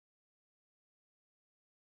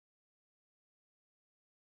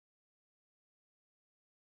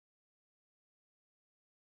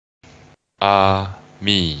阿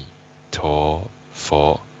弥陀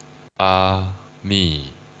佛，阿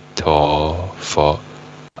弥陀佛，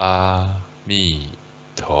阿弥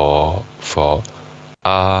陀佛，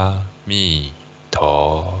阿弥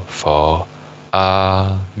陀佛，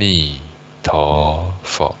阿弥陀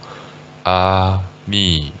佛，阿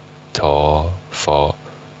弥陀佛，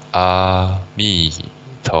阿弥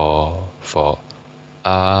陀佛，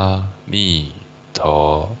阿弥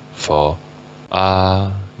陀佛，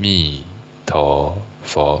阿弥陀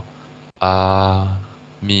佛，阿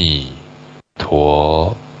弥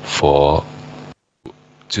陀佛。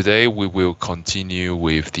Today we will continue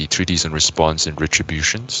with the Treatise on Response and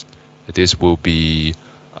Retributions. This will be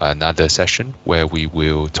another session where we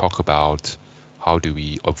will talk about how do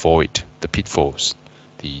we avoid the pitfalls,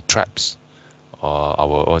 the traps,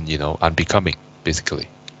 our own, unbecoming, basically.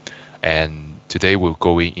 And today we're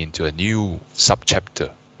going into a new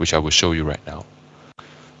subchapter, which I will show you right now.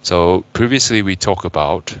 So previously we talked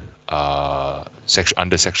about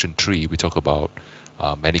under section 3, we talk about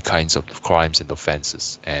many kinds of crimes and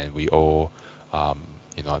offenses, and we all,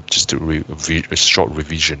 just to a short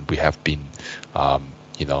revision, we have been,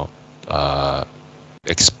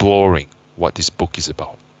 exploring what this book is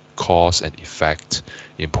about, cause and effect,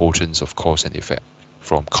 importance of cause and effect,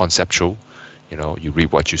 from conceptual, you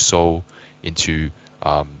reap what you sow, into,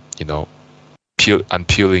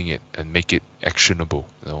 unpeeling it and make it actionable.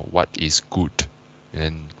 What is good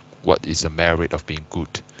and what is the merit of being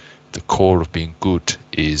good. The core of being good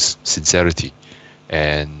is sincerity,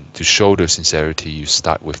 and to show the sincerity, you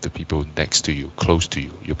start with the people next to you, close to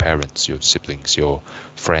you, your parents, your siblings, your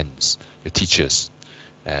friends, your teachers,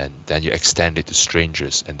 and then you extend it to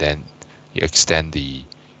strangers, and then you extend the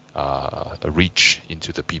reach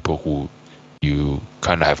into the people who you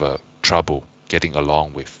kind of have a trouble getting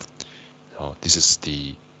along with. This is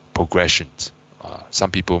the progression.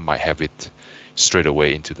 Some people might have it straight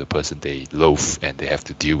away into the person they loathe, and they have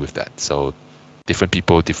to deal with that. So different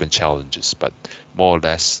people, different challenges, but more or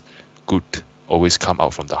less good always come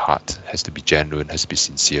out from the heart. It has to be genuine, has to be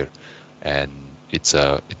sincere, and it's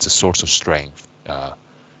a source of strength.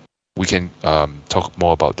 We can talk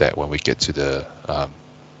more about that when we get to the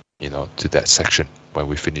to that section when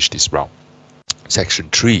we finish this round. Section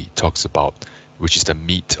 3 talks about, which is the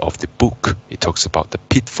meat of the book. It talks about the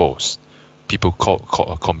pitfalls people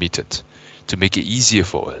committed. To make it easier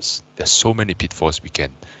for us, there's so many pitfalls we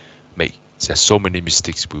can make. There's so many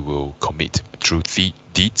mistakes we will commit through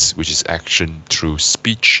deeds, which is action, through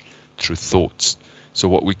speech, through thoughts. So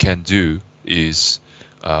what we can do is,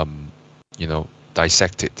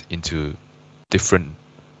 dissect it into different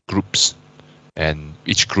groups, and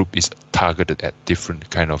each group is targeted at different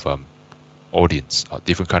kind of audience, or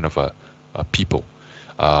different kind of people.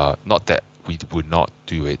 Not that we would not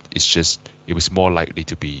do it. It's just it was more likely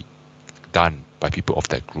to be done by people of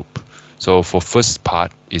that group. So for first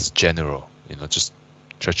part is general, just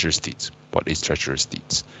treacherous deeds. What is treacherous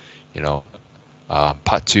deeds?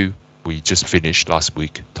 Part 2 we just finished last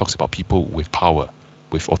week talks about people with power,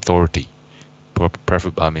 with authority.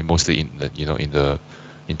 Mostly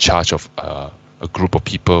in charge of a group of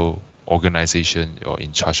people, organization, or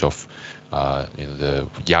in charge of the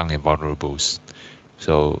young and vulnerables.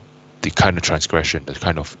 So the kind of transgression, the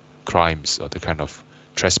kind of crimes, or the kind of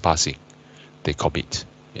trespassing they commit,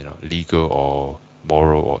 legal or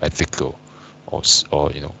moral or ethical, or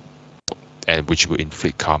and which will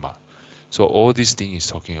inflict karma. So all these things is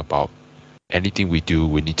talking about anything we do,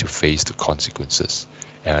 we need to face the consequences,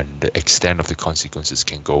 and the extent of the consequences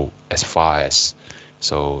can go as far as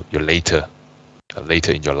you're later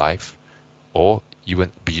in your life, or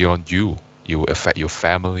even beyond you. It will affect your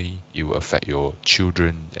family, it will affect your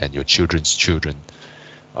children and your children's children.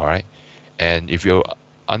 All right, and if you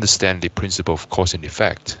understand the principle of cause and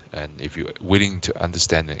effect, and if you're willing to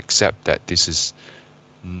understand and accept that this is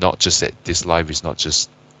not just that this life is not just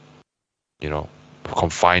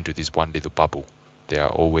confined to this one little bubble. There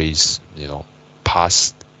are always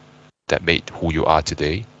past that made who you are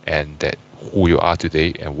today, and that who you are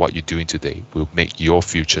today and what you're doing today will make your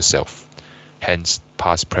future self. Hence,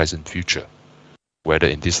 past, present, future, whether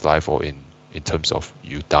in this life or in terms of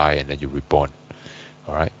you die and then you're reborn.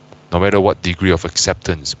 All right. No matter what degree of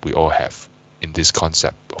acceptance we all have in this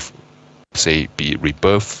concept of, say, be it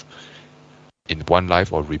rebirth in one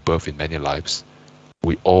life or rebirth in many lives,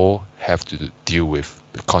 we all have to deal with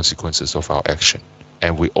the consequences of our action.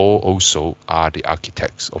 And we all also are the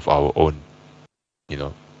architects of our own,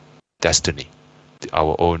 destiny,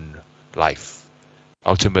 our own life.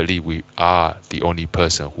 Ultimately, we are the only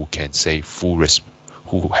person who can say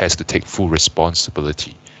who has to take full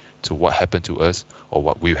responsibility to what happened to us or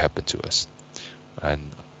what will happen to us.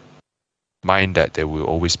 And mind that there will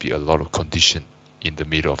always be a lot of condition in the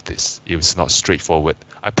middle of this. It was not straightforward.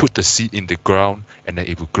 I put the seed in the ground, and then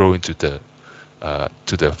it will grow into the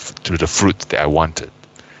fruit that I wanted.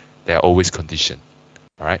 They are always conditioned.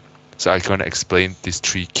 All right. So I'm going to explain these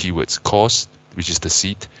three keywords: cause, which is the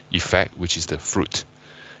seed; effect, which is the fruit.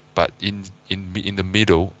 But in the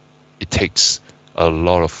middle, it takes a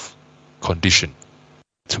lot of condition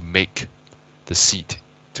to make the seed,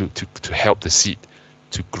 to help the seed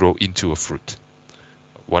to grow into a fruit,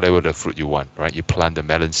 whatever the fruit you want, right? You plant the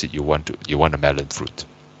melon seed, you want a melon fruit.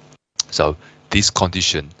 So this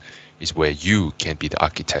condition is where you can be the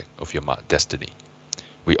architect of your destiny.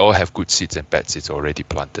 We all have good seeds and bad seeds already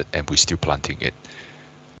planted, and we're still planting it.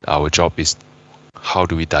 Our job is, how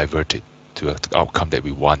do we divert it to an outcome that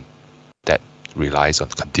we want, that relies on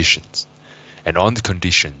conditions. And on the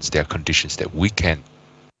conditions, there are conditions that we can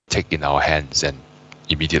take in our hands and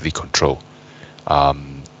immediately control.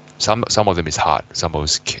 Some of them is hard. Some of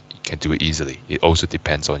us can do it easily. It also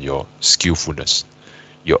depends on your skillfulness,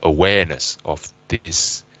 your awareness of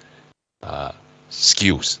these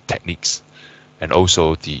skills, techniques, and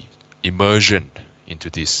also the immersion into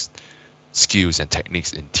these skills and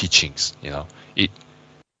techniques in teachings. It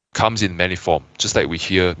comes in many forms, just like we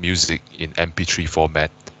hear music in MP3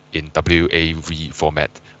 format, in WAV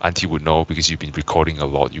format. Auntie would know because you've been recording a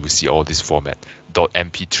lot. You will see all this format,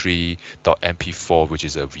 .mp3, .mp4, which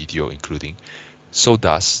is a video including. So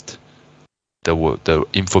does the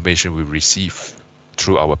information we receive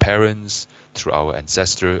through our parents, through our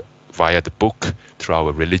ancestor, via the book, through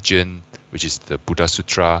our religion, which is the Buddha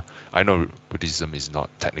Sutra. I know Buddhism is not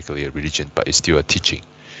technically a religion, but it's still a teaching.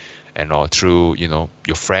 And or through,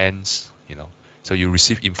 your friends, so you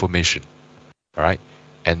receive information, all right?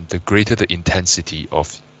 And the greater the intensity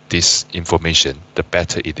of this information, the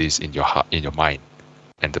better it is in your heart, in your mind,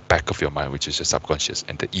 and the back of your mind, which is your subconscious,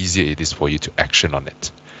 and the easier it is for you to action on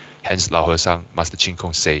it. Hence, Lao He-sang, Master Ching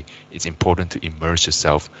Kong say, it's important to immerse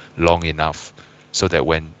yourself long enough so that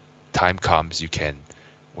when time comes, you can,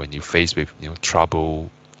 when you face with trouble,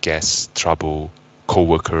 guests, trouble,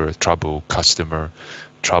 co-worker, trouble, customer,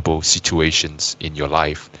 trouble situations in your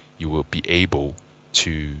life, you will be able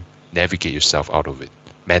to navigate yourself out of it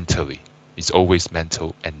mentally. It's always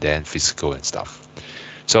mental and then physical and stuff.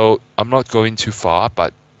 So I'm not going too far,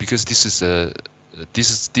 but because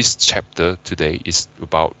this chapter today is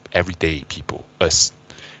about everyday people, us.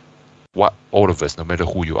 All of us, no matter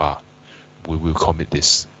who you are, we will commit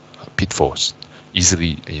these pitfalls,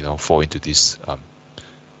 easily fall into these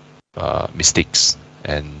mistakes,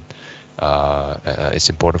 and it's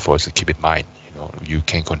important for us to keep in mind. You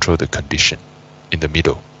can control the condition in the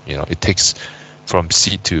middle. It takes, from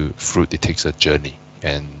seed to fruit, it takes a journey,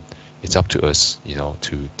 and it's up to us,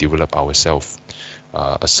 to develop ourselves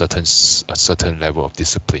a certain level of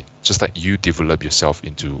discipline. Just like you develop yourself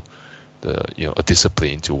into a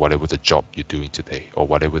discipline into whatever the job you're doing today, or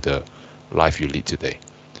whatever the life you lead today.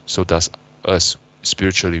 So does us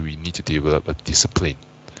spiritually. We need to develop a discipline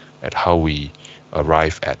at how we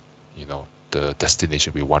arrive at the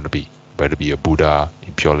destination we want to be, whether it be a Buddha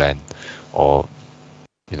in Pure Land, or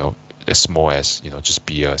as small as just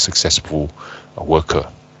be a successful worker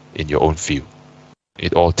in your own field.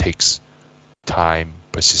 It all takes time,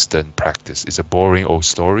 persistent practice. It's a boring old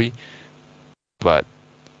story, but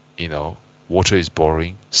water is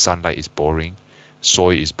boring, sunlight is boring,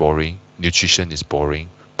 soil is boring, nutrition is boring,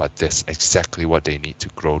 but that's exactly what they need to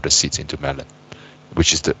grow the seeds into melon,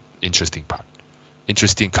 which is the interesting part.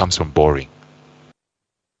 Interesting comes from boring.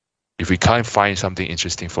 If we can't find something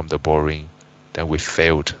interesting from the boring, then we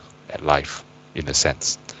failed at life, in a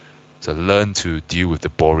sense. So learn to deal with the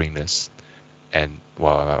boringness. And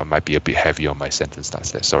I might be a bit heavy on my sentence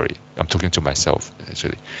there. Sorry, I'm talking to myself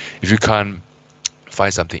actually. If you can't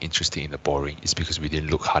find something interesting in the boring, it's because we didn't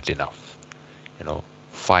look hard enough.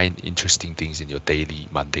 Find interesting things in your daily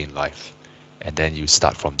mundane life, and then you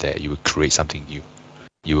start from there. You will create something new.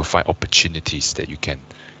 You will find opportunities that you can,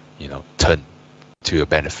 turn to your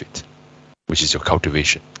benefit, which is your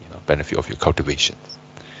cultivation. Benefit of your cultivation.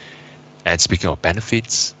 And speaking of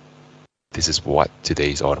benefits, this is what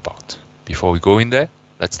today is all about. Before we go in there,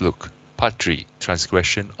 let's look. Part 3,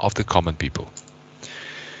 transgression of the common people.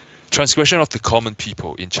 Transgression of the common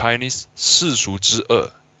people, in Chinese, 世俗之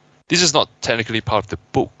恶. This is not technically part of the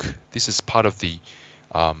book. This is part of the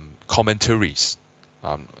commentaries.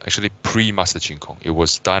 Actually, pre-Master Ching Kong. It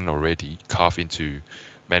was done already, carved into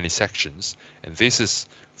many sections. And this is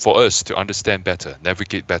for us to understand better,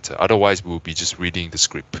 navigate better. Otherwise, we'll be just reading the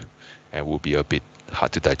script and will be a bit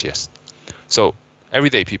hard to digest. So,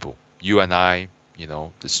 everyday people, you and I,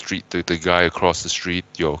 the street, the guy across the street,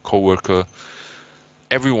 your co-worker,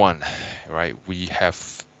 everyone, right? We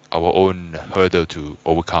have our own hurdle to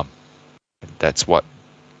overcome. That's what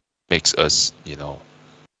makes us,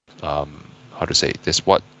 how to say, that's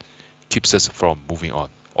what keeps us from moving on.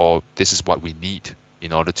 Or this is what we need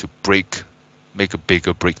in order to make a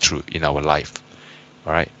bigger breakthrough in our life.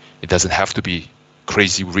 All right. It doesn't have to be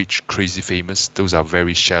crazy rich, crazy famous. Those are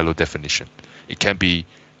very shallow definition. It can be,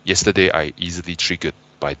 yesterday I easily triggered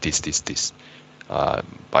by this, by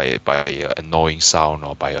an annoying sound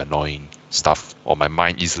or by annoying stuff, or my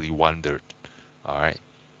mind easily wandered. All right.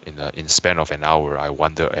 In the span of an hour, I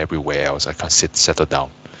wander everywhere else. I can't settle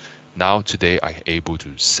down. Now today, I'm able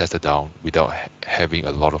to settle down without having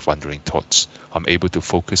a lot of wandering thoughts. I'm able to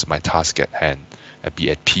focus my task at hand and be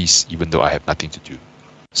at peace, even though I have nothing to do.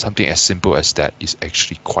 Something as simple as that is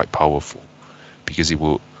actually quite powerful, because it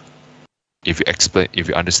will, if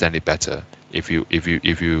you understand it better, if you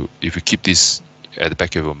keep this at the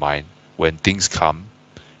back of your mind, when things come,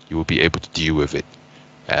 you will be able to deal with it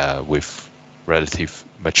with relative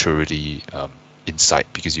maturity, insight,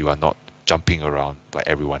 because you are not jumping around like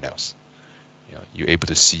everyone else. You're able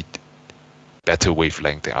to see better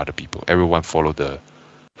wavelength than other people. Everyone follow the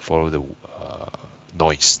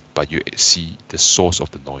noise, but you see the source of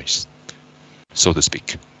the noise, so to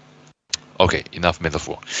speak. Okay, enough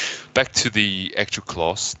metaphor. Back to the actual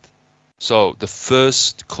clause. So the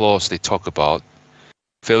first clause, they talk about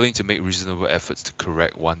failing to make reasonable efforts to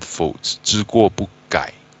correct one's faults, 知过不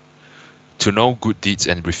改. To know good deeds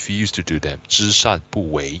and refuse to do them, 知善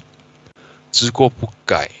不为. 知过不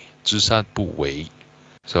改, 知善不为.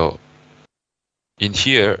 So in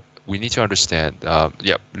here, we need to understand,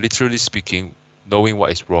 literally speaking, knowing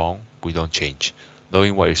what is wrong, we don't change.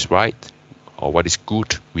 Knowing what is right or what is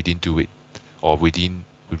good, we didn't do it, or we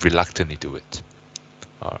reluctantly do it.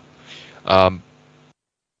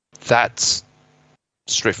 That's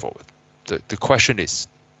straightforward. The question is,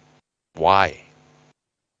 why?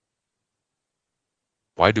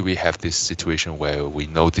 Why do we have this situation where we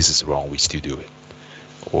know this is wrong, we still do it?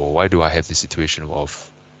 Or why do I have this situation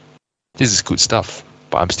of, this is good stuff,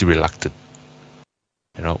 but I'm still reluctant?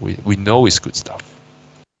 We know it's good stuff.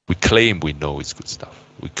 We claim we know it's good stuff.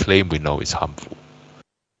 We claim we know it's harmful.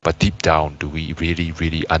 But deep down, do we really,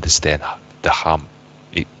 really understand the harm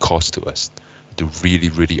it causes to us? To really,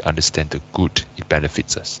 really understand the good it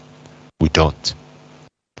benefits us? We don't.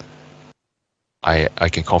 I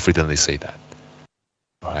can confidently say that.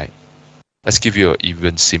 All right. Let's give you an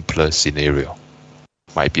even simpler scenario.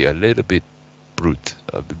 Might be a little bit brute,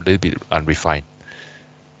 a little bit unrefined.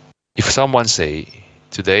 If someone say,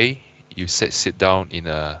 today you sit down in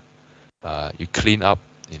you clean up,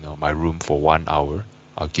 my room for 1 hour,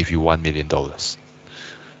 I'll give you $1 million.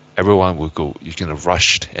 Everyone will go, you're gonna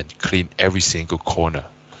rush and clean every single corner,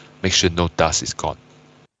 make sure no dust is gone.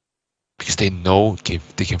 Because they know,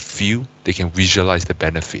 they can feel, they can visualize the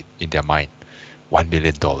benefit in their mind. $1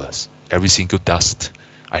 million. Every single dust,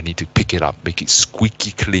 I need to pick it up, make it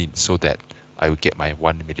squeaky clean so that I will get my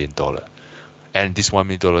 $1 million. And this $1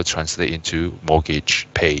 million translate into mortgage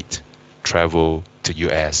paid, travel to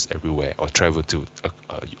US everywhere, or travel to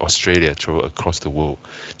Australia, travel across the world,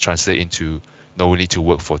 translate into no need to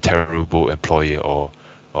work for terrible employer or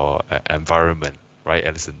environment, right,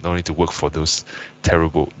 Alison? No need to work for those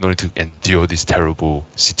terrible, no need to endure this terrible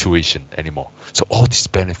situation anymore. So all this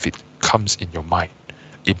benefit comes in your mind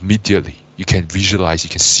immediately. You can visualize, you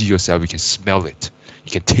can see yourself, you can smell it,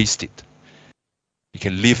 you can taste it, you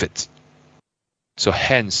can live it. So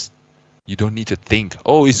hence, you don't need to think,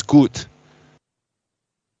 oh, it's good.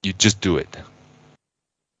 You just do it.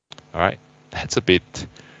 All right? That's a bit,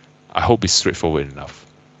 I hope it's straightforward enough.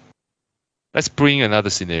 Let's bring another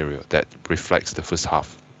scenario that reflects the first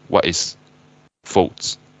half. What is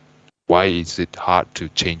faults? Why is it hard to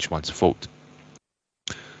change one's fault?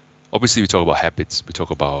 Obviously, we talk about habits, we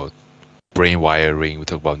talk about brain wiring, we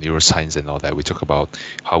talk about neuroscience and all that. We talk about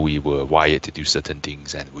how we were wired to do certain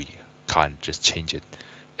things and we can't just change it.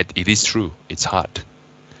 It is true, it's hard.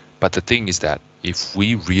 But the thing is that if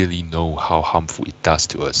we really know how harmful it does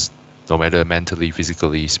to us, no matter mentally,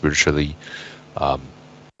 physically, spiritually,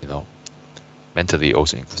 mentally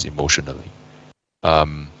also includes emotionally,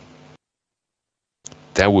 then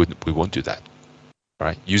we won't do that,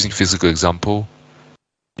 right? Using physical example,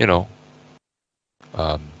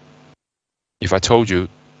 if I told you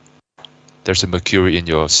there's a mercury in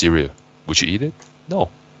your cereal, would you eat it? No.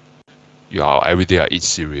 Every day I eat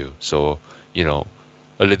cereal, so, a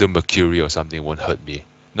little mercury or something won't hurt me.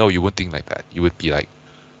 No, you wouldn't think like that. You would be like,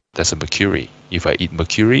 there's a mercury. If I eat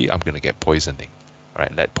mercury, I'm going to get poisoning,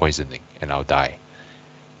 right? Lead poisoning, and I'll die.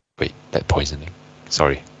 Wait, lead poisoning?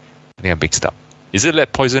 Sorry, I think I mixed up. Is it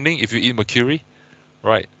lead poisoning if you eat mercury?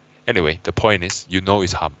 right? Anyway, the point is, you know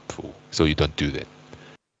it's harmful, so you don't do that.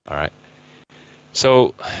 All right.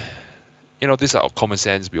 So, these are common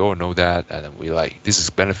sense. We all know that, and we like this is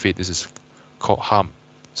benefit, this is called harm.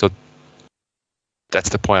 So that's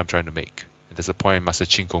the point I'm trying to make. And that's the point Master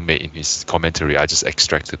Ching Kung made in his commentary. I just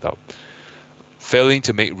extracted out. Failing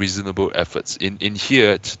to make reasonable efforts. In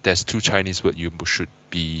here, there's two Chinese words you should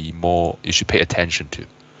pay attention to.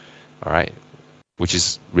 All right, which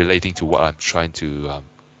is relating to what I'm trying to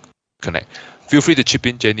connect. Feel free to chip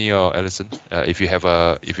in, Jenny or Alison, if you have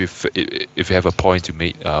a point to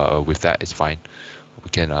make with that. It's fine. We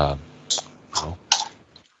can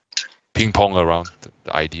ping pong around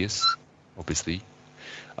the ideas, obviously.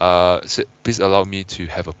 So please allow me to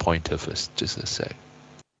have a pointer first. Just a sec.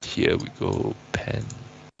 Here we go. Pen.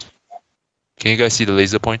 Can you guys see the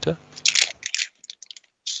laser pointer?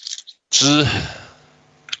 知.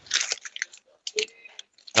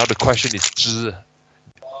 Now the question is 知.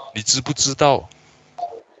 你知不知道?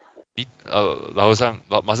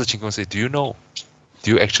 Master Ching Kung say, do you know?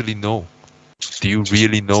 Do you actually know? Do you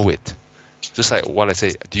really know it? Just like what I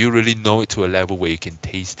say, do you really know it to a level where you can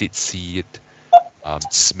taste it, see it,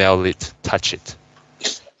 smell it, touch it?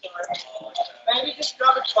 Maybe just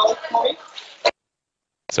grab a trolley for me.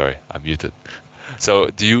 Sorry, I'm muted. So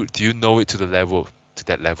do you know it to that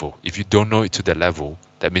level? If you don't know it to that level,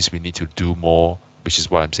 that means we need to do more, which is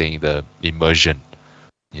what I'm saying, the immersion.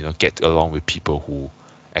 Get along with people who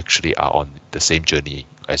actually are on the same journey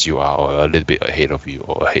as you are, or a little bit ahead of you,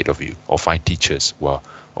 or find teachers who are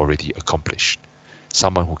already accomplished,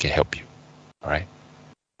 someone who can help you. All right,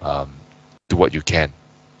 do what you can.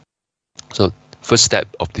 So first step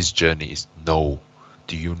of this journey is know.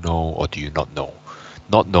 Do you know or do you not know?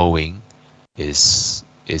 Not knowing is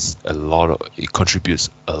it contributes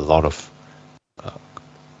a lot of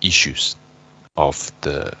issues of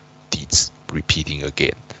the deeds repeating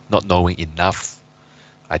again. Not knowing enough,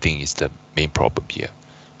 I think, is the main problem here.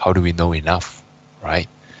 How do we know enough, right?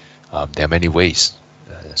 There are many ways.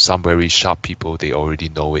 Some very sharp people, they already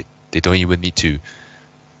know it. They don't even need to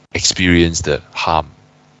experience the harm.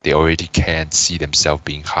 They already can see themselves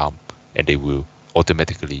being harmed, and they will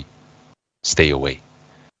automatically stay away.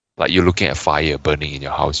 Like you're looking at fire burning in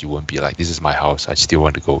your house, you won't be like, this is my house, I still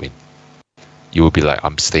want to go in. You will be like,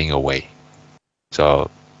 I'm staying away. So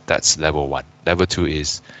that's level 1. Level 2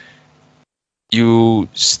 is you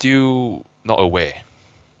still not aware.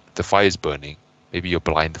 The fire is burning. Maybe you're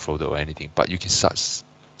blindfolded or anything, but you can start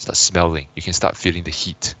smelling. You can start feeling the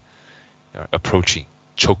heat approaching,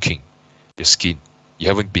 choking your skin. You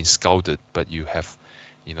haven't been scalded, but you have,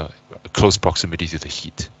 a close proximity to the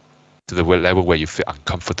heat, to the level where you feel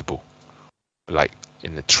uncomfortable, like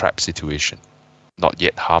in a trap situation. Not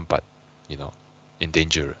yet harmed, but, in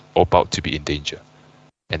danger, or about to be in danger.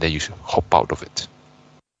 And then you hop out of it.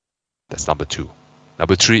 That's number 2.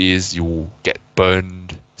 Number 3 is you get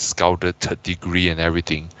burned, scalded, 3rd degree and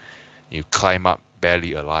everything. You climb up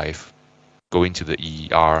barely alive, go into the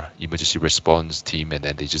ER, emergency response team, and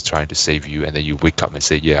then they're just trying to save you. And then you wake up and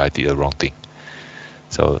say, yeah, I did the wrong thing.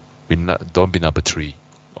 So don't be number 3,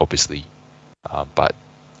 obviously. But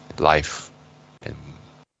life, and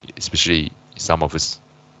especially some of us,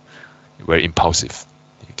 very impulsive.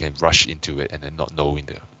 You can rush into it and then not knowing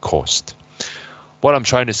the cost. What I'm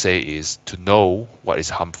trying to say is to know what is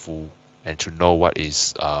harmful and to know what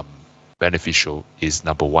is beneficial is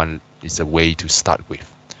number 1, is a way to start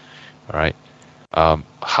with. All right.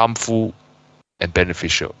 Harmful and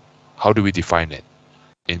beneficial. How do we define it?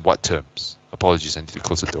 In what terms? Apologies, I need to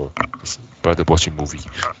close the door. Brother watching movie.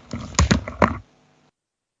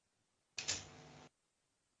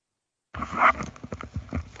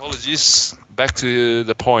 Apologies. Back to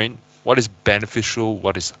the point. What is beneficial?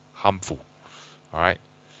 What is harmful? All right.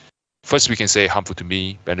 First, we can say harmful to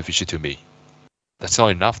me, beneficial to me. That's not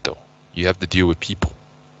enough, though. You have to deal with people.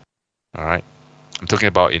 All right. I'm talking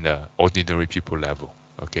about in the ordinary people level.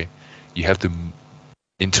 Okay. You have to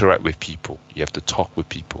interact with people. You have to talk with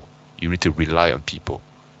people. You need to rely on people.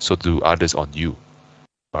 So do others on you.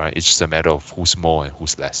 All right. It's just a matter of who's more and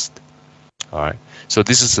who's less. All right. So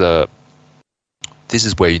this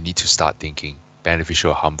is where you need to start thinking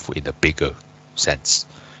beneficial or harmful in a bigger sense.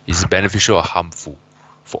 Is it beneficial or harmful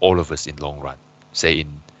for all of us in long run? Say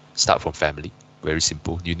start from family. Very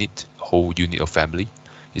simple. Unit, whole unit of family.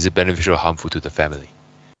 Is it beneficial or harmful to the family?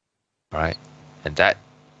 All right. And that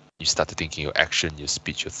you start to thinking your action, your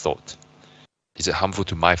speech, your thought. Is it harmful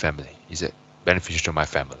to my family? Is it beneficial to my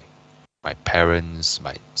family? My parents,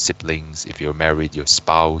 my siblings, if you're married, your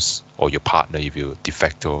spouse, or your partner, if you're de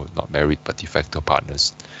facto, not married, but de facto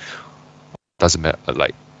partners. Doesn't matter,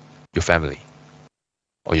 like your family.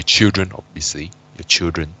 Or your children, obviously, your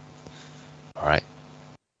children. All right.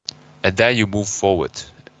 And then you move forward.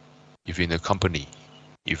 If you're in a company,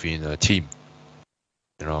 if you're in a team,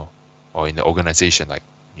 or in an organization like,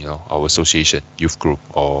 our association, youth group,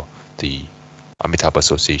 or the Amitabha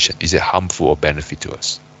Association, is it harmful or benefit to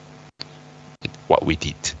us? What we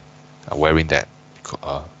did, wearing that,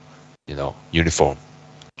 uniform,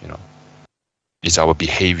 is our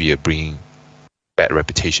behavior bringing bad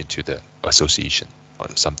reputation to the association or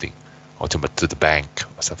something, or to the bank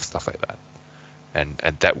or stuff like that, and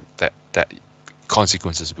that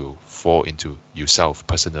consequences will fall into yourself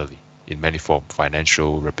personally in many forms: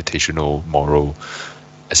 financial, reputational, moral,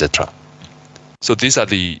 etc. So these are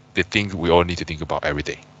the things we all need to think about every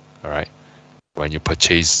day. All right, when you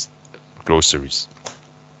purchase groceries,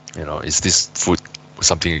 is this food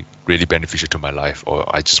something really beneficial to my life, or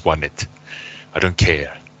I just want it? I don't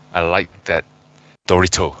care. I like that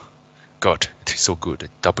Dorito. God, it is so good.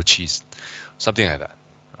 Double cheese, something like that.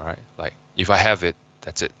 All right, like if I have it,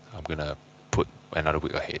 that's it. I'm gonna put another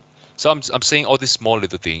week ahead. So I'm saying all these small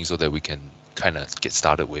little things so that we can kind of get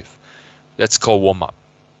started with. That's called warm up.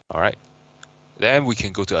 All right. Then we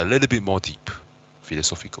can go to a little bit more deep,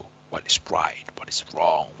 philosophical. What is right? What is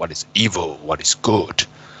wrong? What is evil? What is good?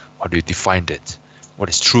 How do you define it? What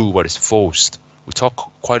is true? What is false? We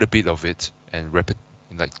talk quite a bit of it and repeat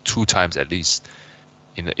like 2 times at least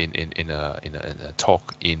in a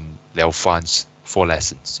talk in Liao Fan's 4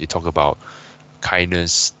 lessons. You talk about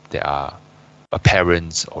kindness. There are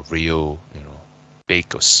appearance or real,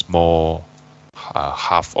 big or small,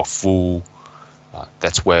 half or full.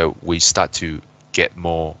 That's where we start to get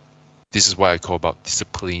more. This is why I call about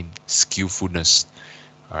discipline, skillfulness.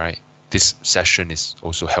 All right. This session is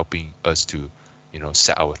also helping us to,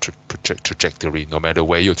 set our trajectory, no matter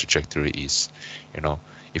where your trajectory is.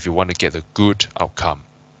 If you want to get a good outcome,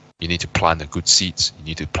 you need to plant the good seeds. You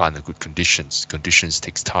need to plant the good conditions. Conditions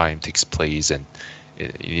takes time, takes place, and you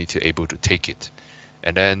need to able to take it.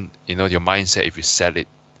 And then, your mindset, if you set it,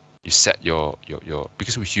 you set your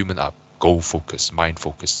because we human are goal focused, mind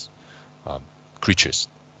focused creatures,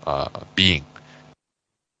 being.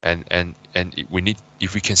 And we need,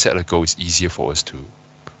 if we can set a goal, it's easier for us to,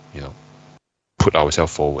 put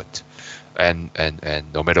ourselves forward. And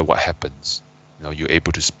no matter what happens, you're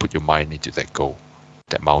able to put your mind into that goal,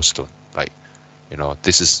 that milestone. Like,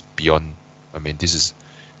 this is beyond. I mean, this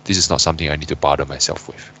is not something I need to bother myself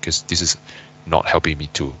with, because this is not helping me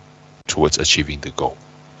towards achieving the goal.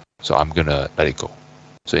 So I'm gonna let it go.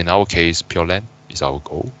 So in our case, Pure Land is our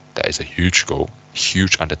goal. That is a huge goal,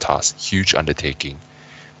 huge task, huge undertaking.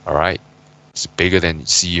 All right, it's bigger than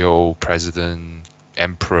CEO, president,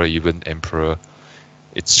 emperor, even emperor.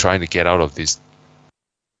 It's trying to get out of this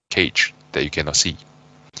cage that you cannot see.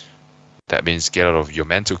 That means get out of your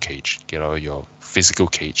mental cage, get out of your physical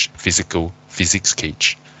cage, physics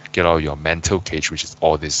cage, get out of your mental cage, which is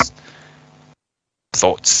all these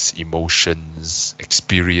thoughts, emotions,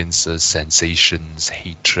 experiences, sensations,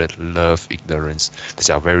 hatred, love, ignorance. These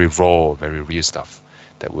are very raw, very real stuff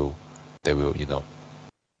that will,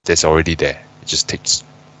 that's already there. It just takes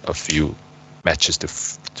a few matches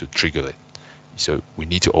to trigger it. So we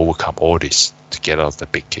need to overcome all this to get out of the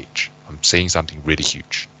big cage. I'm saying something really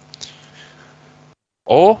huge.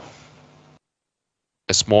 Or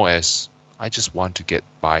as small as I just want to get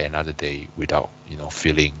by another day without,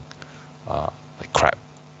 feeling like crap.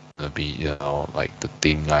 Be, like the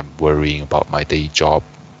thing I'm worrying about my day job,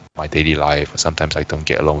 my daily life. Or sometimes I don't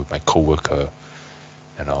get along with my coworker,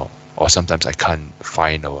 or sometimes I can't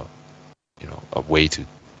find a way to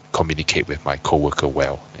communicate with my coworker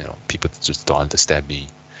well. People just don't understand me,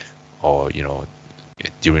 or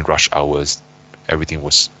during rush hours, everything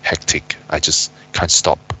was hectic. I just can't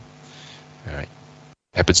stop. All right,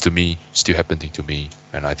 happens to me, still happening to me,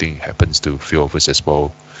 and I think it happens to a few of us as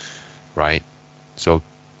well, right? So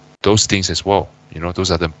those things as well,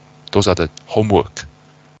 those are the homework.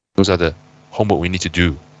 Those are the homework we need to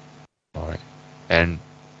do. All right, and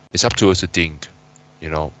it's up to us to think,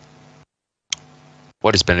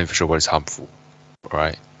 what is beneficial, what is harmful,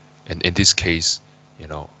 right? And in this case,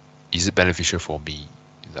 is it beneficial for me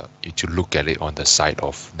to look at it on the side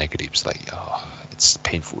of negatives, like it's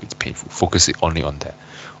painful, focus it only on that?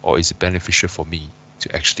 Or is it beneficial for me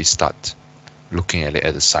to actually start looking at it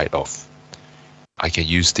as a side of, I can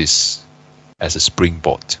use this as a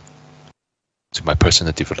springboard to my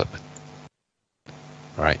personal development?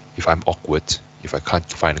 All right, if I'm awkward, if I can't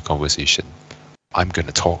find a conversation, I'm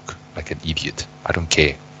gonna talk like an idiot. I don't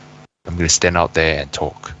care. I'm gonna stand out there and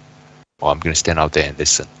talk, or I'm gonna stand out there and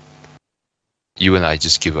listen. You and I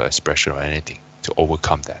just give an expression or anything to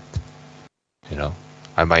overcome that.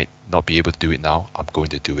 I might not be able to do it now. I'm going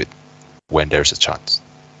to do it. when there's a chance.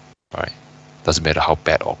 All right. Doesn't matter how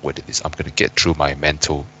bad or what it is. I'm gonna get through my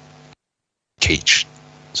mental cage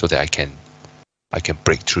so that I can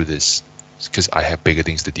break through this because I have bigger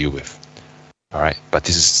things to deal with. All right. But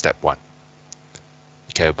this is step one.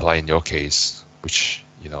 You can apply in your case, which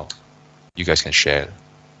you guys can share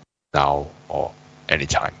now or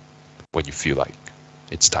anytime when you feel like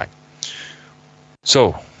it's time.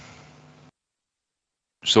 So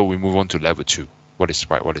we move on to level 2. What is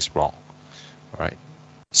right? What is wrong? All right.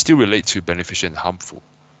 Still relate to beneficial and harmful.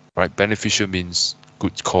 Right? Beneficial means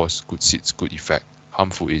good cause, good seeds, good effect.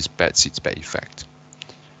 Harmful is bad seeds, bad effect.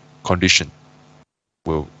 Condition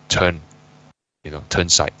will turn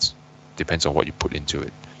sides. Depends on what you put into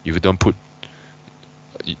it. If you don't put,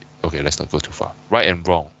 okay, let's not go too far. Right and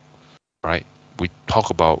wrong. Right? We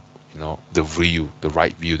talk about the view, the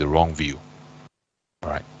right view, the wrong view. All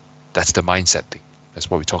right? That's the mindset thing. That's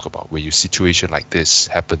what we talk about. When you situation like this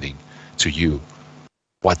happening to you,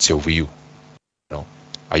 what's your view?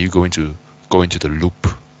 Are you going to go into the loop?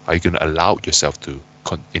 Are you going to allow yourself to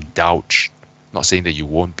indulge? Not saying that you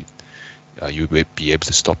won't be, you will be able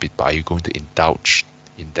to stop it, but are you going to indulge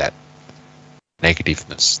in that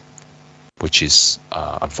negativeness, which is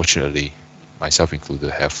unfortunately, myself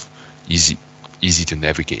included, have easy to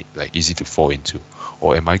navigate, like easy to fall into?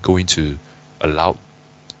 Or am I going to allow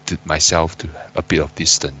myself to a bit of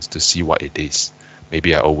distance to see what it is?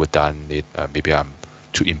 Maybe I overdone it. Maybe I'm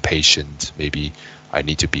too impatient. Maybe I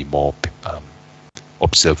need to be more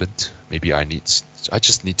observant. Maybe I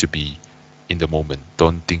just need to be in the moment.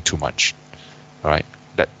 Don't think too much. All right,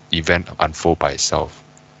 that event unfold by itself.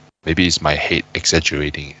 Maybe it's my head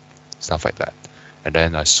exaggerating it, stuff like that. And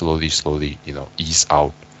then I slowly, ease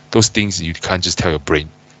out. Those things you can't just tell your brain,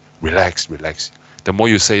 relax. The more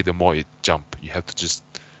you say, the more it jump. You have to just,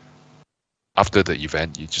 after the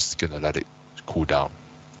event, you're just gonna let it cool down.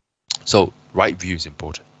 So right view is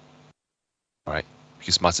important. All right,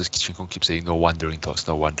 because Master Ching Kong keeps saying no wandering thoughts,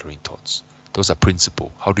 no wandering thoughts. Those are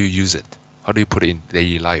principle. How do you use it? How do you put it in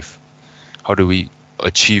daily life? How do we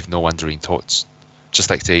achieve no wandering thoughts? Just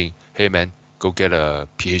like saying, hey man, go get a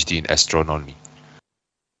PhD in astronomy.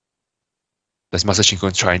 That's Master Ching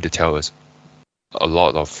Kong trying to tell us a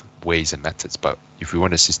lot of ways and methods, but if we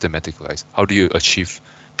want to systematize, how do you achieve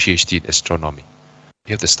PhD in astronomy?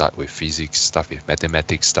 You have to start with physics, start with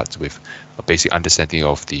mathematics, start with a basic understanding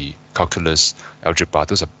of the calculus, algebra.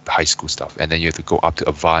 Those are high school stuff, and then you have to go up to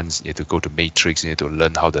advanced. You have to go to matrix. You have to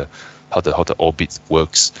learn how the orbit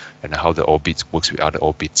works, and how the orbit works with other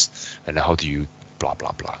orbits, and how do you blah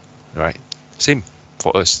blah blah. Right? Same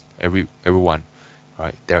for us, everyone.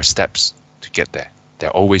 Right? There are steps to get there. There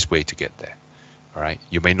are always ways to get there. All right?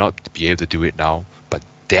 You may not be able to do it now, but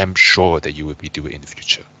damn sure that you will be doing it in the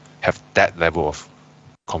future. Have that level of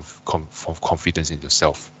confidence in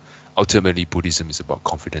yourself. Ultimately, Buddhism is about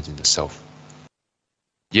confidence in the self.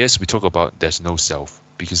 Yes, we talk about there's no self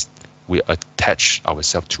because we attach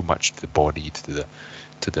ourselves too much to the body, to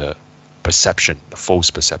the perception, the false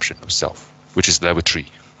perception of self, which is level 3.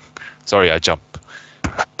 Sorry, I jumped.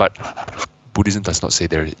 But Buddhism does not say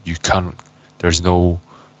there's no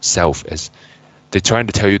self, as they're trying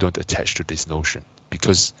to tell you don't attach to this notion,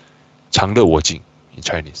 because 常乐我净 in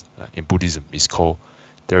Chinese, in Buddhism, is called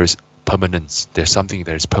there is permanence. There's something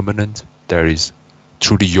that is permanent. There is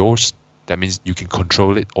truly yours. That means you can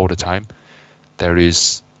control it all the time. There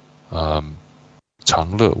is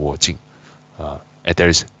常乐我净, and there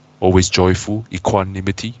is always joyful,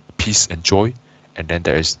 equanimity, peace and joy. And then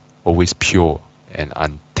there is always pure and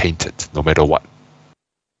untainted, no matter what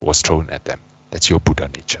was thrown at them. That's your Buddha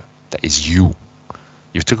nature. That is you.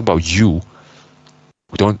 If you talk about you,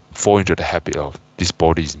 we don't fall into the habit of this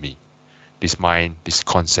body is me. This mind, this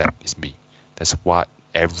concept is me. That's what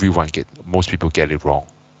most people get it wrong.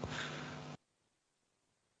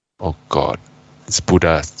 Oh God, it's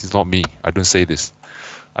Buddha, it's not me. I don't say this.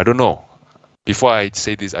 I don't know. Before I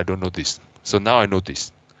say this, I don't know this. So now I know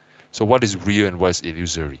this. So what is real and what is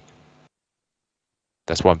illusory?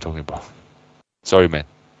 That's what I'm talking about. Sorry, man.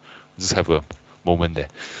 Just have a moment there.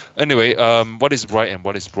 Anyway, what is right and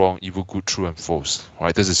what is wrong, evil, good, true, and false. All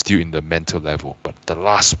right, this is still in the mental level. But the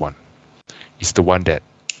last one is the one that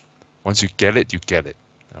once you get it, you get it.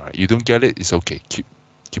 All right, you don't get it, it's okay.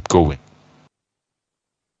 Keep going.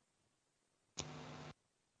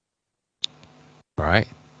 All right.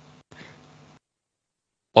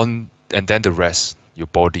 And then the rest, your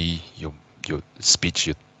body, your speech,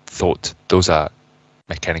 your thought, those are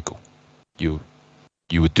mechanical. You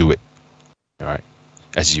would do it. All right,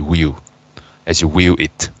 as you will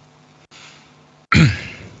it.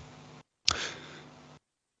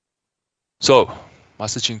 So,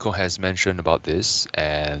 Master Chin Kung has mentioned about this,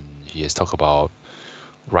 and he has talked about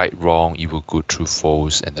right, wrong, evil, good, true,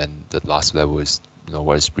 false, and then the last level is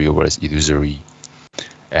what is real, what is illusory,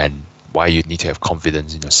 and why you need to have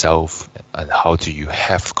confidence in yourself, and how do you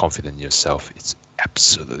have confidence in yourself. It's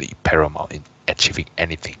absolutely paramount in achieving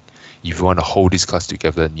anything. If you want to hold this class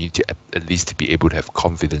together, you need to at least be able to have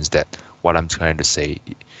confidence that what I'm trying to say,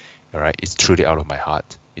 all right, is truly out of my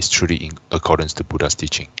heart. It's truly in accordance to Buddha's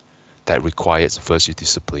teaching. That requires first your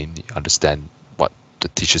discipline, you understand what the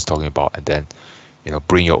teacher's talking about, and then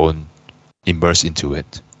bring your own, immerse into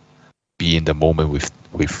it, be in the moment with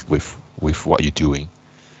what you're doing,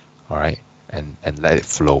 all right, and let it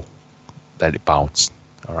flow, let it bounce,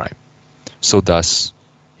 all right. So thus,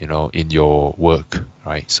 in your work,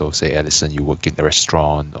 right? So say Alison, you work in a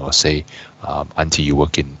restaurant, or say Auntie, you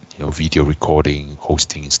work in video recording,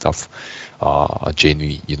 hosting and stuff.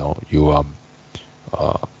 Jamie, you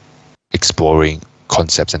exploring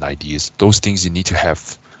concepts and ideas. Those things you need to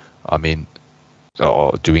have. I mean,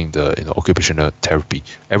 doing the occupational therapy.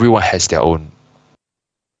 Everyone has their own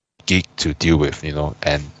gig to deal with,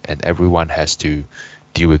 and everyone has to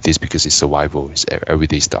deal with this because it's survival, it's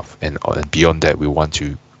everyday stuff, and beyond that, we want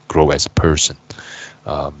to grow as a person,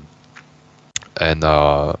 and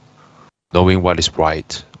knowing what is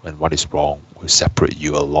right and what is wrong will separate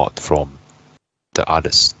you a lot from the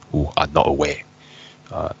others who are not aware.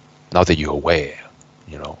 Now that you're aware,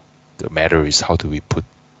 the matter is how do we put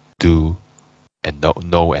do and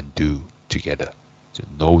know and do together. To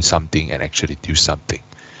know something and actually do something.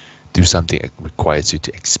 Do something that requires you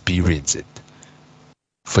to experience it.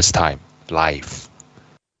 First time, live.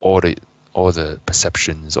 All the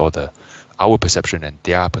perceptions, our perception and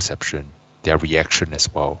their perception, their reaction as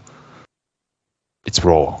well. It's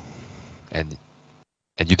raw, and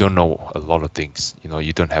you don't know a lot of things.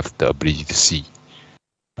 You don't have the ability to see,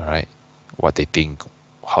 all right, what they think,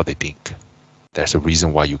 how they think. There's a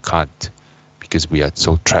reason why you can't, because we are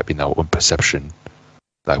so trapped in our own perception.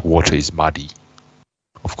 Like water is muddy.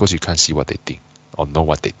 Of course, you can't see what they think or know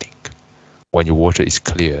what they think. When your water is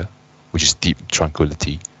clear, which is deep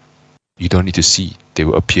tranquility, you don't need to see. They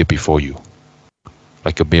will appear before you,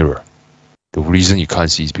 like a mirror. The reason you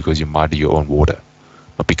can't see is because you muddy your own water,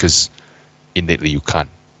 not because innately you can't.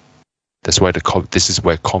 That's why this is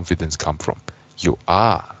where confidence comes from. You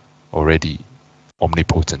are already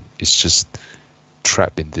omnipotent. It's just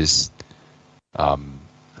trapped in this,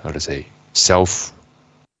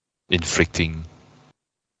 self-inflicting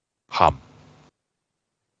harm.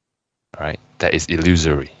 Right? That is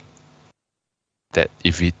illusory. That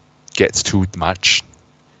if it gets too much,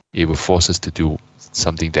 it will force us to do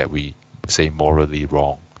something that we say morally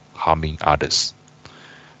wrong, harming others,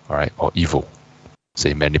 all right, or evil,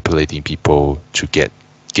 say manipulating people to get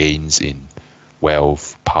gains in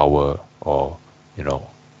wealth, power, or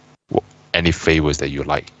any favors that you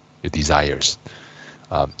like, your desires,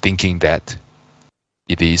 thinking that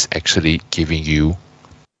it is actually giving you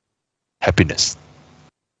happiness,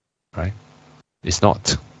 right? It's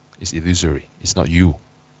not. It's illusory. It's not you.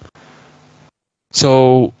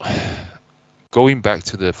 So, going back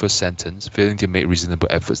to the first sentence, failing to make reasonable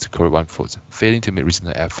efforts to correct one's faults. Failing to make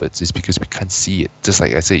reasonable efforts is because we can't see it. Just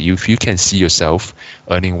like I said, if you can see yourself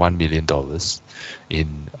earning $1 million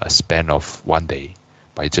in a span of one day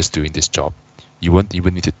by just doing this job, you won't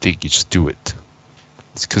even need to think, you just do it.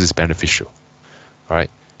 It's because it's beneficial, right?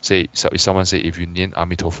 So if someone say, if you name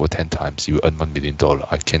Amitabha 10 times, you earn $1 million.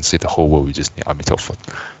 I can say the whole world will just name Amitabha.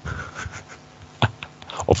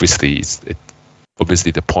 Obviously,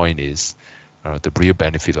 the point is, the real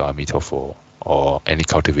benefit of Amitabha or any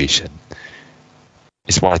cultivation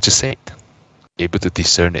is what I just said. Able to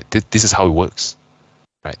discern it. This is how it works,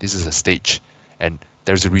 right? This is a stage, and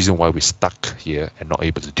there's a reason why we're stuck here and not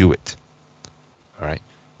able to do it. All right,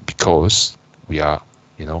 because we are,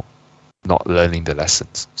 not learning the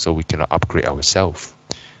lessons, so we cannot upgrade ourselves.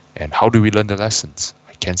 And how do we learn the lessons?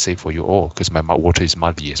 I can't say for you all because my water is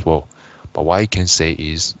muddy as well. But what I can say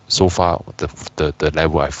is, so far the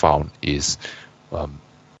level I found is,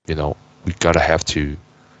 we gotta have to,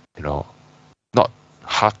 not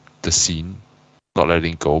hug the scene, not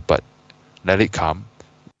letting go, but let it come.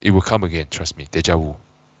 It will come again. Trust me. Deja vu.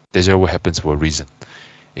 Deja vu happens for a reason.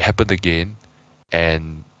 It happened again,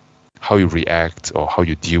 and how you react or how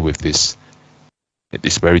you deal with this, it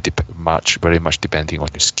is very much depending on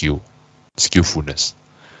your skillfulness.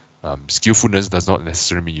 Skillfulness does not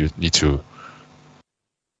necessarily mean you need to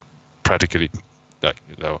practically,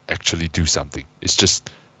 actually do something. It's just,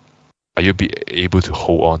 are you able to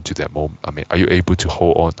hold on to that moment? I mean, are you able to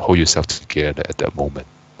hold yourself together at that moment?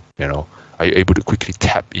 Are you able to quickly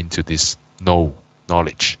tap into this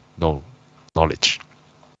knowledge?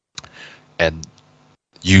 and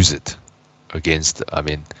use it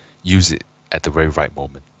use it at the very right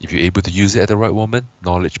moment. If you're able to use it at the right moment,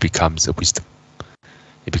 knowledge becomes a wisdom.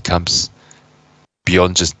 It becomes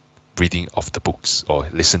beyond just reading off the books or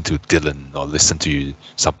listen to Dylan or listen to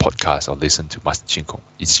some podcast or listen to Master Chin Kung.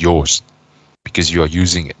 It's yours because you are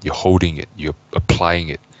using it, you're holding it, you're applying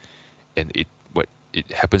it, and what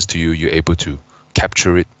it happens to you, you're able to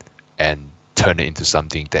capture it and turn it into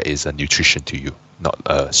something that is a nutrition to you, not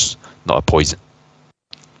a poison.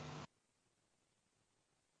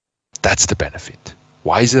 That's the benefit.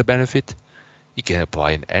 Why is it a benefit? You can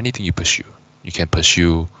apply in anything you pursue. You can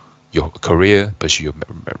pursue your career, pursue your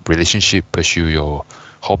relationship, pursue your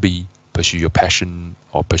hobby, pursue your passion,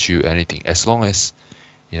 or pursue anything. As long as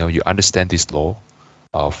you understand this law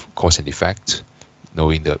of cause and effect,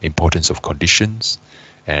 knowing the importance of conditions,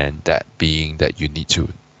 and that being that you need to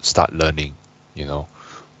start learning,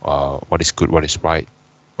 what is good, what is right,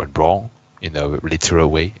 what wrong in a literal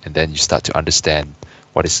way, and then you start to understand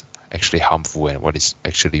what is actually harmful and what is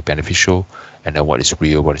actually beneficial, and then what is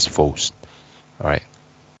real, what is false. All right,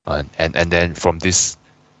 and then from this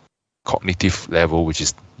cognitive level, which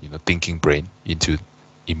is thinking brain, into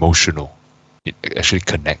emotional, it actually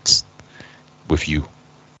connects with you,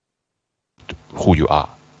 who you are,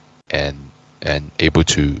 and able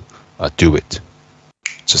to do it,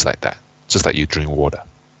 just like that, just like you drink water.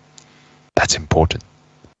 That's important.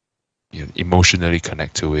 Emotionally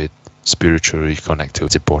connect to it, spiritually connect to it.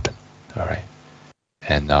 It's important. All right,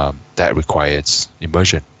 and that requires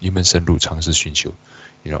immersion. 因为深入尝试寻求.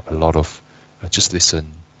 A lot of just listen.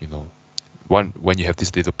 When you have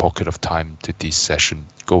this little pocket of time to this session,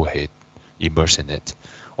 go ahead, immerse in it.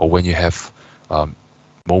 Or when you have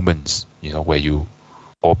moments, where you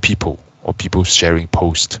or people sharing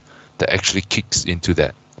posts that actually kicks into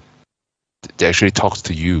that, that actually talks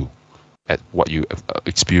to you at what you are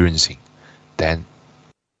experiencing, then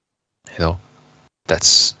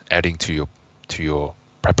that's adding to your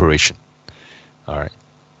preparation. All right,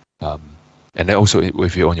 and then also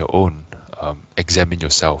if you're on your own, examine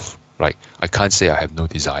yourself. Right, I can't say I have no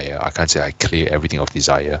desire. I can't say I clear everything of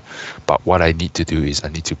desire, but what I need to do is I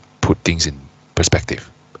need to put things in perspective,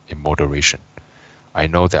 in moderation. I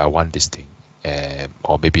know that I want this thing,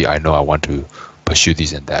 or maybe I know I want to pursue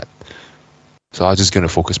this and that. So I'm just going to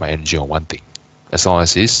focus my energy on one thing. As long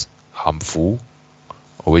as it's harmful,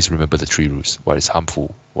 always remember the three rules. What is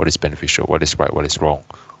harmful, what is beneficial, what is right, what is wrong,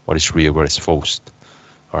 what is real, what is false.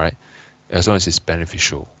 All right? As long as it's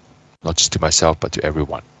beneficial, not just to myself, but to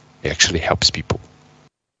everyone. It actually helps people.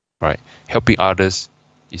 All right? Helping others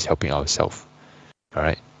is helping ourselves. All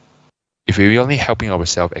right? If we're only helping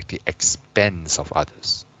ourselves at the expense of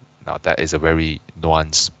others, now that is a very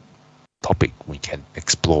nuanced topic we can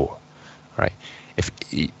explore. Right? If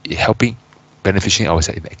benefiting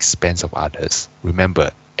ourselves at the expense of others,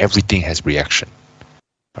 remember everything has reaction.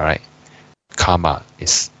 All right? Karma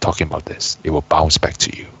is talking about this. It will bounce back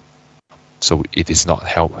to you. So it is not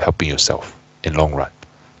helping yourself in long run.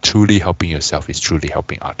 Truly helping yourself is truly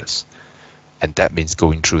helping others. And that means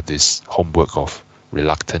going through this homework of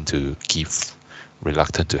reluctant to give,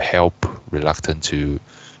 reluctant to help, reluctant to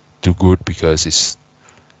do good because it's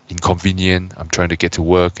inconvenient. I'm trying to get to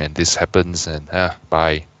work and this happens and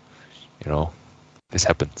bye. This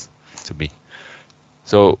happens to me.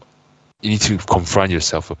 So you need to confront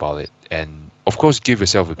yourself about it. And of course, give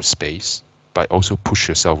yourself a space, but also push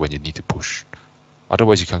yourself when you need to push.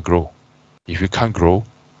 Otherwise, you can't grow. If you can't grow,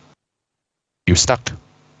 you're stuck.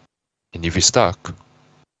 And if you're stuck,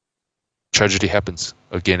 tragedy happens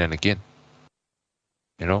again and again.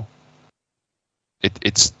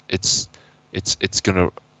 It's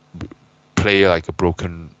gonna play like a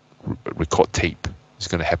broken record tape. It's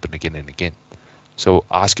gonna happen again and again. So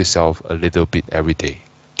ask yourself a little bit every day.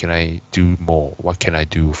 Can I do more? What can I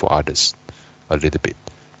do for others? A little bit.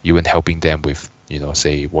 Even helping them with,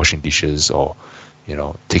 say washing dishes or,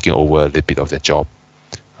 taking over a little bit of their job,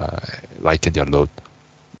 lighten their load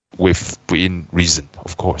within reason,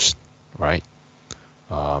 of course, right?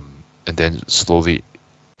 And then slowly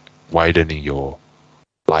widening your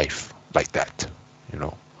life like that.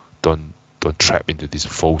 Don't trap into this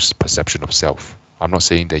false perception of self. I'm not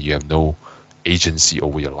saying that you have no agency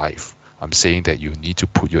over your life. I'm saying that you need to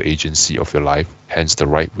put your agency of your life, hence the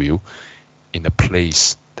right will, in a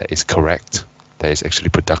place that is correct, that is actually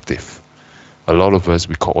productive. A lot of us,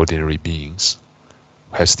 we call ordinary beings,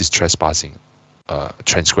 has this trespassing,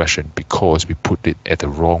 transgression, because we put it at the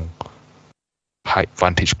wrong high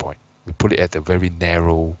vantage point. We put it at a very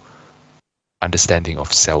narrow understanding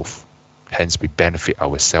of self. Hence, we benefit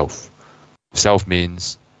ourselves. Self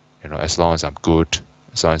means, as long as I'm good,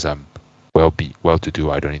 as long as I'm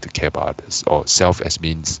well-to-do. I don't need to care about others. Or self as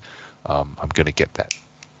means I'm gonna get that,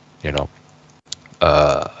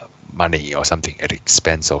 money or something at the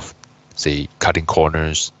expense of, say, cutting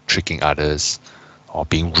corners, tricking others, or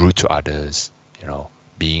being rude to others.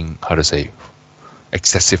 Being,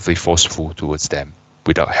 excessively forceful towards them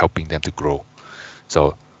without helping them to grow.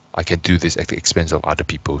 So I can do this at the expense of other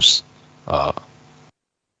people's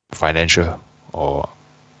financial or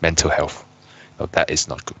mental health. That is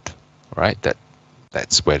not good, right?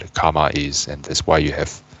 That's where the karma is, and that's why you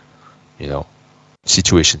have,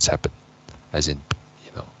 situations happen, as in,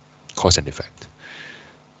 cause and effect.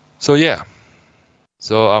 So yeah.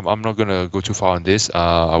 So I'm not gonna go too far on this.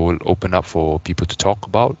 I will open up for people to talk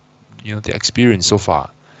about, the experience so far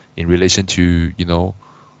in relation to,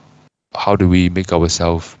 how do we make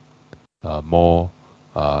ourselves more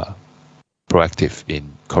proactive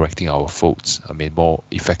in correcting our faults. More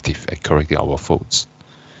effective at correcting our faults,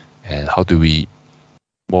 and how do we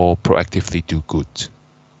more proactively do good.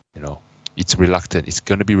 It's reluctant. It's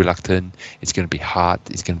gonna be reluctant. It's gonna be hard.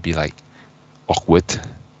 It's gonna be like awkward.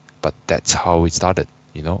 But that's how it started,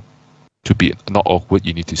 To be not awkward,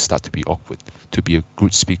 you need to start to be awkward. To be a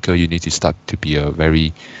good speaker, you need to start to be a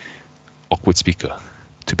very awkward speaker.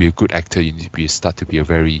 To be a good actor, you need to start to be a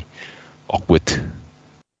very awkward.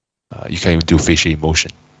 You can't even do facial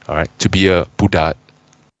emotion. All right. To be a Buddha,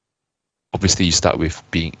 obviously you start with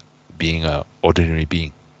being an ordinary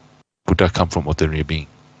being. Buddha come from ordinary being.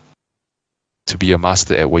 To be a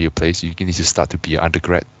master at where you place, you need to start to be an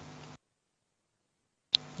undergrad.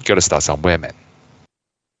 You gotta start somewhere, man.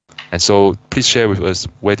 And so please share with us,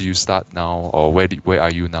 where do you start now, or where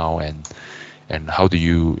are you now, and how do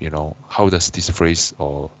you, how does this phrase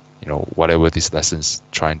or whatever these lessons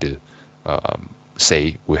trying to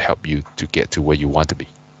say will help you to get to where you want to be.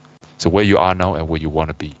 So where you are now and where you want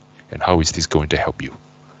to be, and how is this going to help you?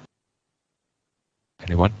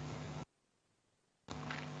 Anyone?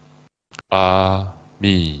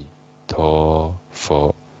 Amitabha.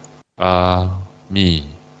 Amitabha.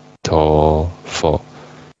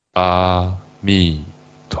 Amitabha.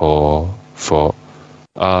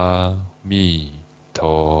 Amitabha.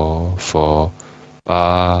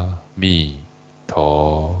 Amitabha.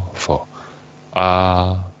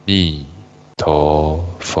 Amitabha.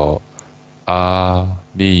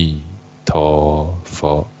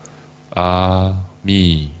 Amitabha.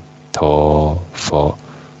 Amitabha.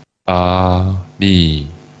 Amitabha.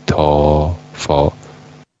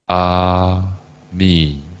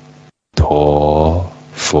 Amitabha.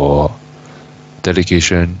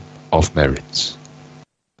 Delegation of merits.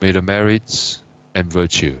 May the merits and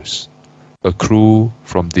virtues accrue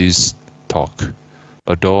from this talk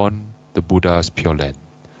adorn the Buddha's Pure Land,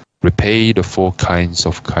 repay the 4 kinds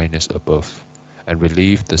of kindness above, and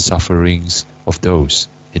relieve the sufferings of those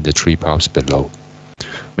in the 3 paths below.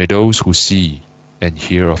 May those who see and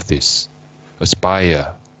hear of this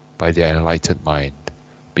aspire by their enlightened mind,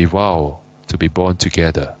 be vowed to be born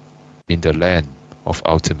together in the land of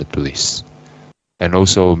ultimate bliss. And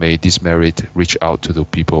also may this merit reach out to the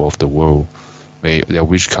people of the world. May their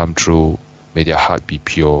wish come true. May their heart be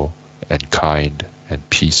pure and kind and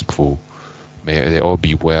peaceful. May they all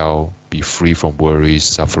be well, be free from worries,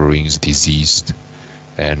 sufferings, disease.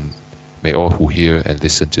 And may all who hear and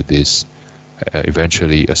listen to this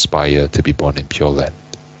eventually aspire to be born in Pure Land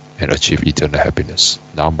and achieve eternal happiness.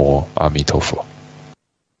 Namo Amitabha.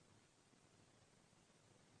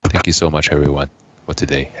 Thank you so much, everyone, for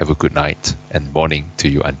today. Have a good night and morning to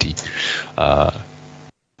you, Auntie.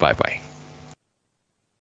 Bye-bye.